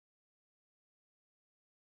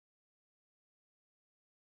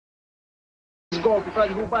golpe para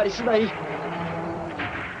derrubar isso daí.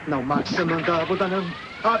 Não mate Samantha, Botanam.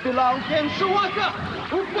 Apilar o Ken Shurato,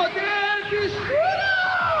 o poder de Shurato!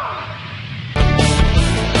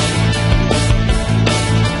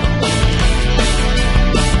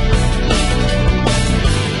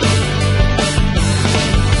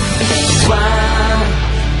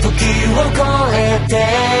時を超えて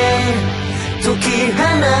解き放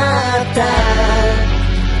った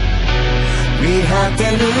見果て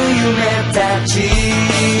ぬ夢たち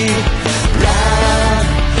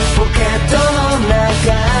ポケットの中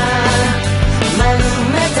丸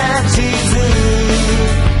めた地図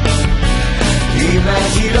今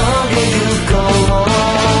広げゆこう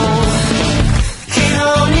昨日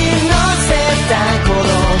に乗せた頃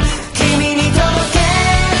君に届け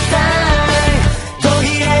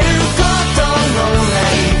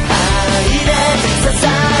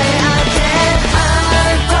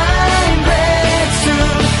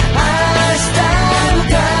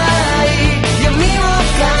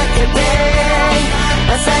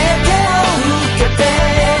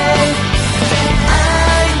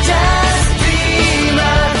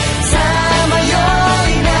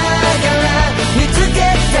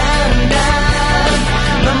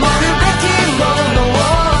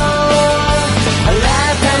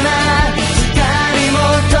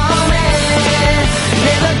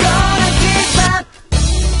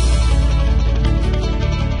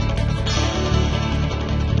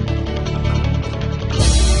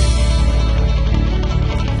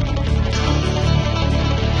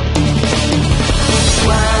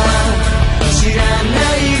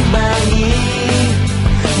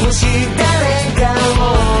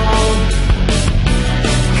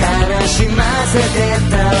せて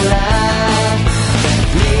たら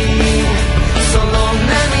その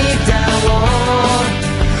涙を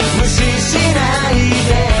無視しない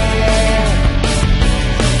で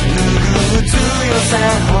拭う強さ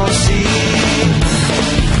欲しい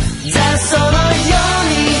雑草のよう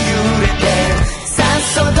に揺れてさっ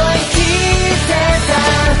そと生きて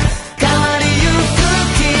た変わりゆく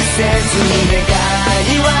季節願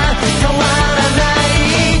いは変わらない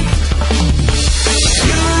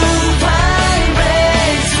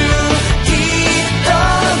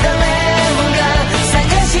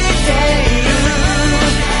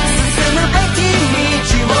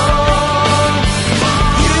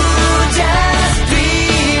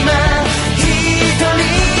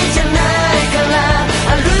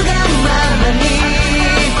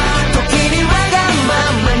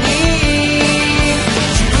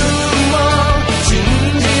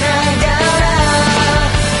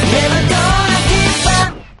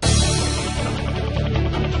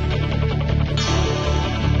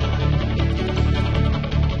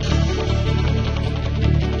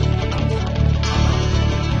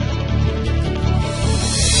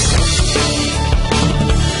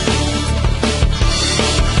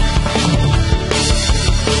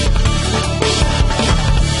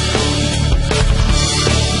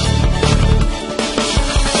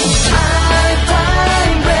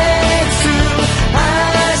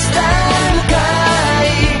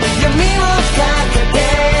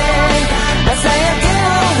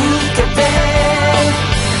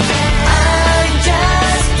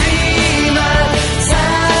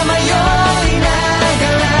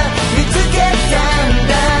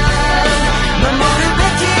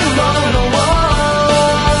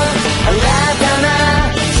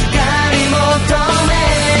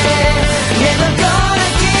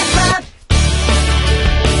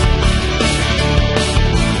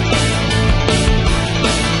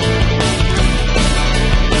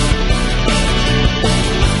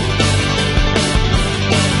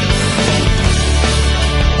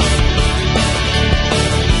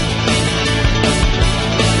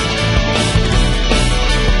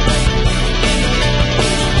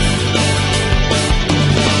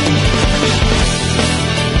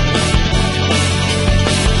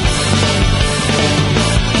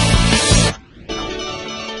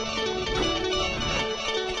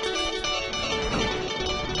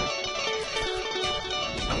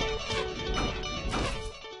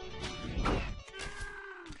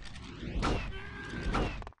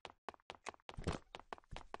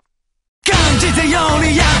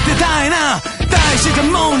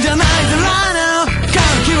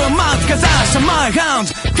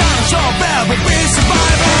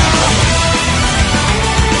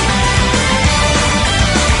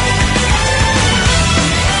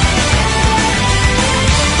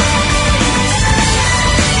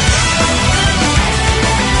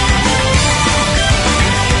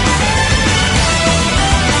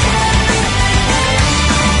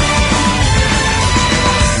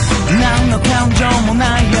何の感情も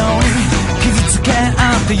ないように傷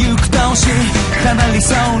てゆく同士ただ理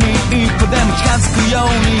想に一歩でも近づくよ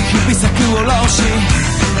うに日々咲く下ろし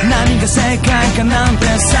何が正解かなんて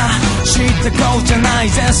さ知ったこうじゃない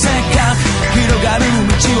全世界広がる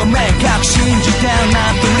道を明確信じて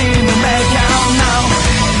なドリームメーカー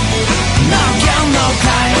No can no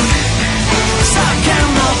kind 叫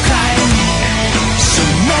んのかい使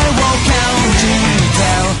命を感じ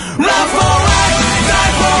て Love for life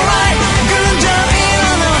Die for life 群青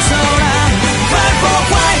色の空 Fight for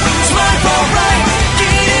fight Smile for right 切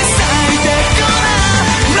り裂いてこな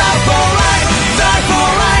Love for life Die for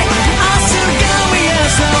life 明日が見え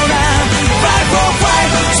そうだ Fight for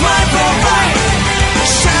fight Smile for right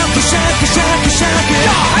シャキシャキシャキシャキ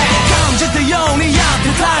感じたようにやっ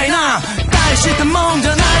てたいな大したもんじ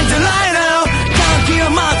ゃないぜライナー歓喜を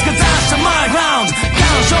待つかざしたマイグラウンド感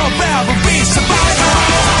傷ベルブビーサバイバ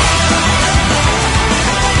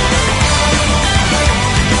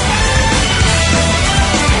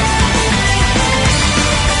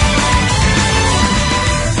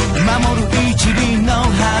ー守る一輪の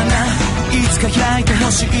花いつか開いて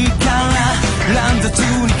ほしいから乱雑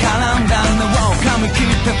に絡んだのを噛み切っ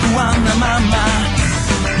た不安なまま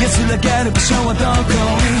安らげる場所はどこ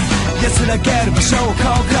に安らげる場所はこ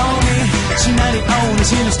こにしなり同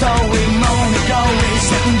じのストーリーもうにゴーリー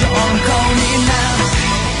セブンドオンコにな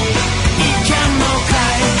いけんのか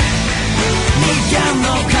い逃げんの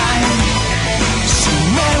かい使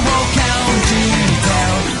命を感じて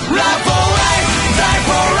Love for life Die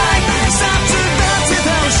for life 殺伐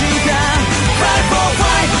とした Fight for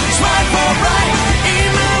fight Smile for right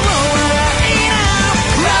今も笑いな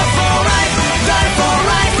Love for life Die for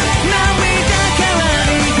life 涙から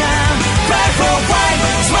いた Fight for fight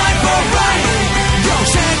Smile for right Yo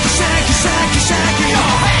shake shake shake shake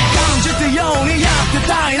感じたようにやって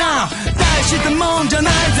たいな大したもんじゃ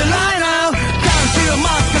ないぜライナー歓喜を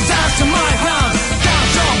待つかざしたマイグラウンド感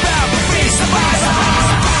傷ベルブビーサバイバ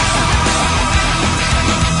ー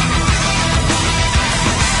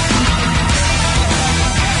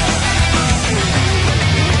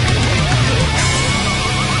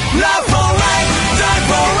Love for life, die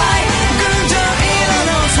for life 群青色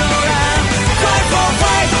の空 Fight for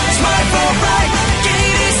fight, smile for right 切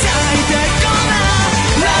り裂いてこな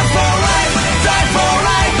Love for life, die for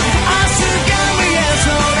life 明日が見え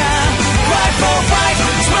そうだ Fight for fight,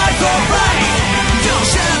 smile for right Yo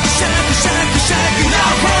shake shake shake shake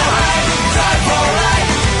Love for life, die for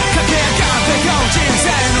life 駆け上がってこう人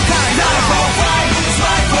生の階段 Love for fight,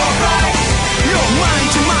 smile for right Yo 毎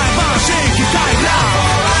日毎晩新規開朗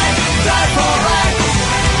Die for life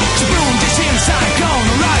自分自身最高の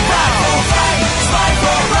ライバル Die for fight Fight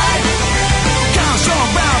for right 感傷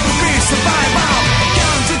ベルブビーサバイバー感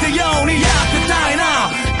じたようにやってたいな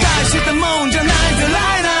大したもんじゃないぜ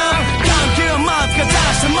ライナー歓喜を待つかざ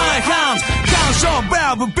したマイハンド感傷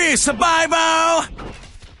ベルブビーサバイバー